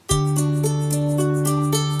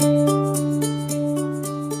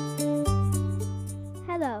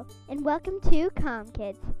welcome to Calm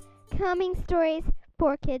Kids, calming stories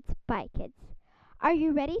for kids by kids. Are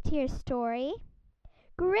you ready to hear a story?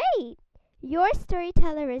 Great! Your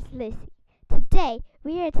storyteller is Lizzie. Today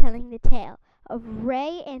we are telling the tale of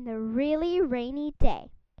Ray and the Really Rainy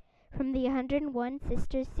Day from the 101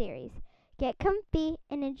 Sisters series. Get comfy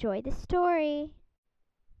and enjoy the story.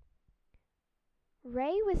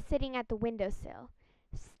 Ray was sitting at the windowsill,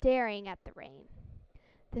 staring at the rain.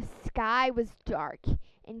 The sky was dark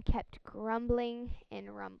and kept grumbling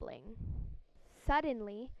and rumbling.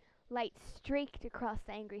 Suddenly, light streaked across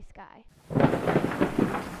the angry sky.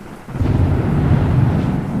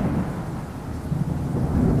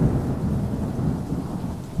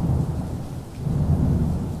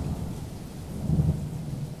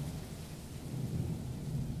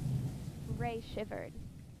 Ray shivered.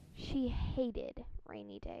 She hated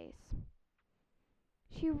rainy days.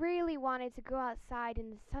 She really wanted to go outside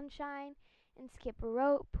in the sunshine and skip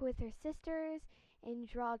rope with her sisters and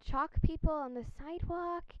draw chalk people on the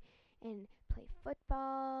sidewalk and play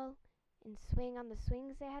football and swing on the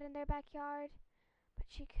swings they had in their backyard. But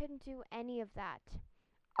she couldn't do any of that,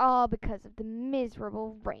 all because of the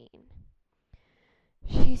miserable rain.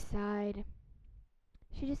 She sighed.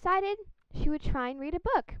 She decided she would try and read a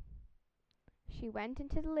book. She went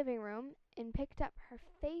into the living room and picked up her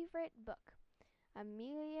favorite book,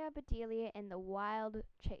 Amelia Bedelia and the Wild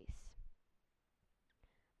Chase.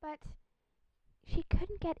 But she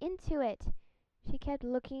couldn't get into it. She kept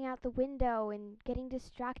looking out the window and getting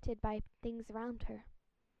distracted by things around her.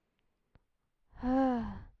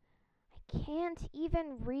 I can't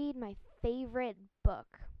even read my favorite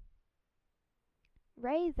book.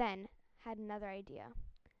 Ray then had another idea.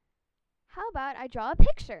 How about I draw a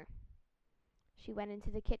picture? She went into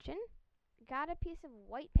the kitchen, got a piece of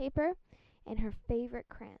white paper, and her favorite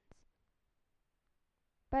crayons.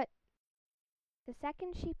 But the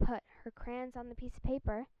second she put her crayons on the piece of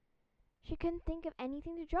paper, she couldn't think of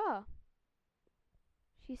anything to draw.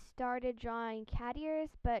 She started drawing cat ears,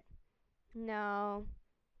 but no,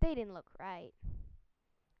 they didn't look right.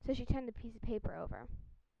 So she turned the piece of paper over.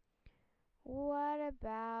 What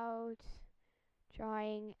about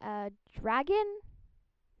drawing a dragon?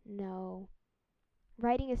 No.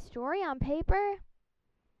 Writing a story on paper?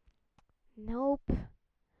 Nope.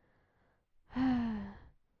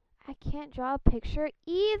 I can't draw a picture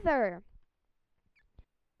either.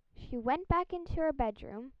 She went back into her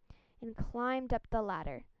bedroom and climbed up the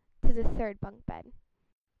ladder to the third bunk bed.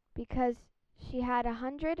 Because she had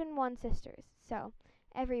 101 sisters, so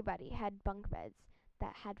everybody had bunk beds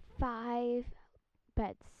that had 5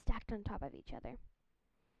 beds stacked on top of each other.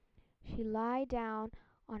 She lay down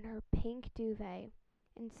on her pink duvet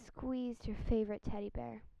and squeezed her favorite teddy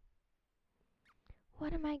bear.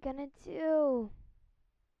 What am I gonna do?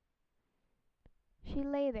 She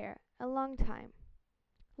lay there a long time,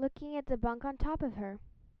 looking at the bunk on top of her.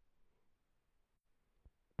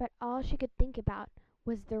 But all she could think about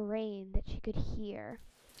was the rain that she could hear.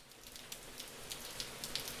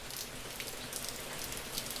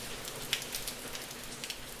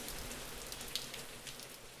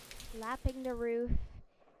 Lapping the roof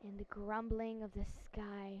and the grumbling of the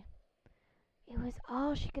sky. It was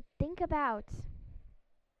all she could think about.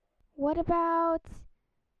 What about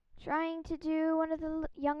trying to do one of the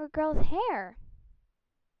younger girls' hair?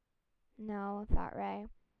 No, thought Ray.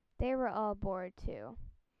 They were all bored too,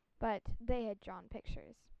 but they had drawn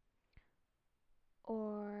pictures.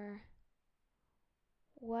 Or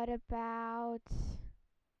what about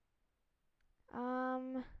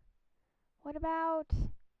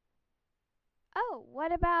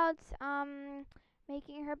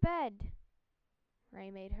making her bed? Ray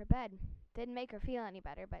made her bed. Didn't make her feel any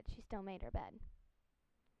better, but she still made her bed.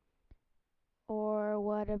 Or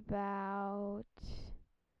what about...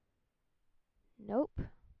 Nope.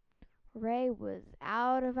 Ray was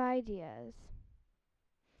out of ideas.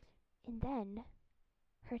 And then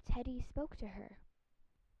her teddy spoke to her.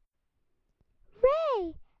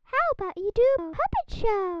 Ray, how about you do a puppet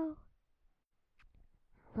show?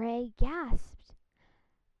 Ray gasped.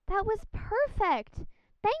 That was perfect!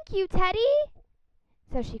 Thank you, Teddy!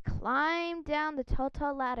 So she climbed down the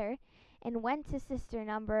tall ladder and went to sister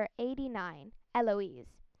number 89, Eloise.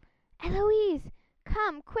 Eloise,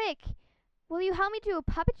 come, quick! Will you help me do a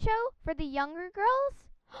puppet show for the younger girls?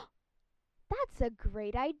 That's a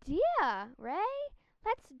great idea, Ray.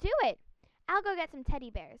 Let's do it. I'll go get some teddy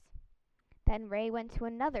bears. Then Ray went to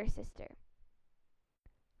another sister,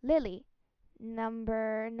 Lily,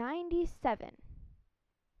 number 97,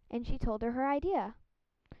 and she told her idea.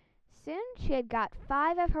 Soon she had got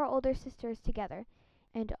 5 of her older sisters together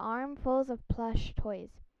and armfuls of plush toys.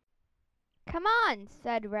 Come on,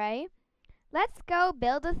 said Ray. Let's go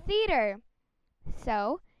build a theater.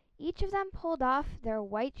 So each of them pulled off their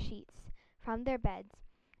white sheets from their beds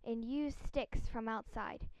and used sticks from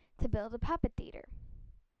outside to build a puppet theater.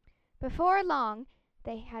 Before long,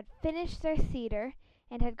 they had finished their theater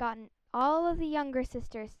and had gotten all of the younger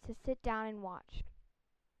sisters to sit down and watch.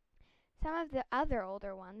 Some of the other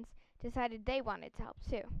older ones decided they wanted to help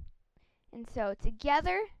too. And so,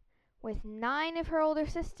 together with 9 of her older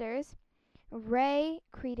sisters, Ray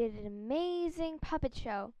created an amazing puppet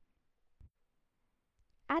show.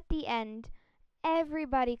 At the end,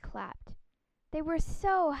 everybody clapped. They were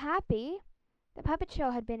so happy. The puppet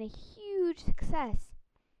show had been a huge success.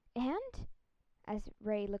 And, as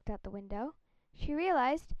Ray looked out the window, she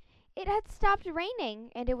realized it had stopped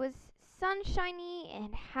raining and it was sunshiny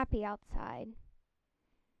and happy outside.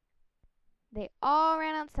 They all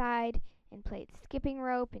ran outside and played skipping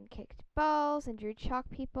rope and kicked balls and drew chalk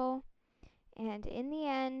people. And in the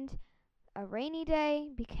end, a rainy day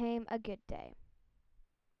became a good day.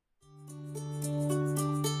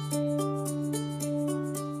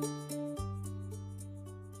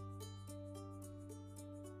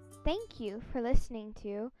 Thank you for listening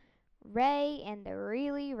to Ray and the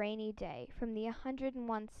Really Rainy Day from the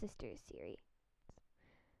 101 Sisters series.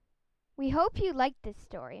 We hope you liked this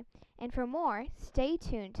story, and for more, stay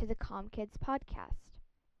tuned to the Calm Kids podcast.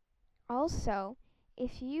 Also,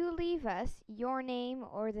 if you leave us your name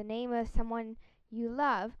or the name of someone you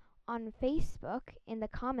love on Facebook in the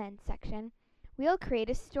comments section, we'll create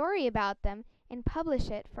a story about them and publish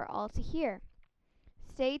it for all to hear.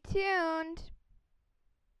 Stay tuned!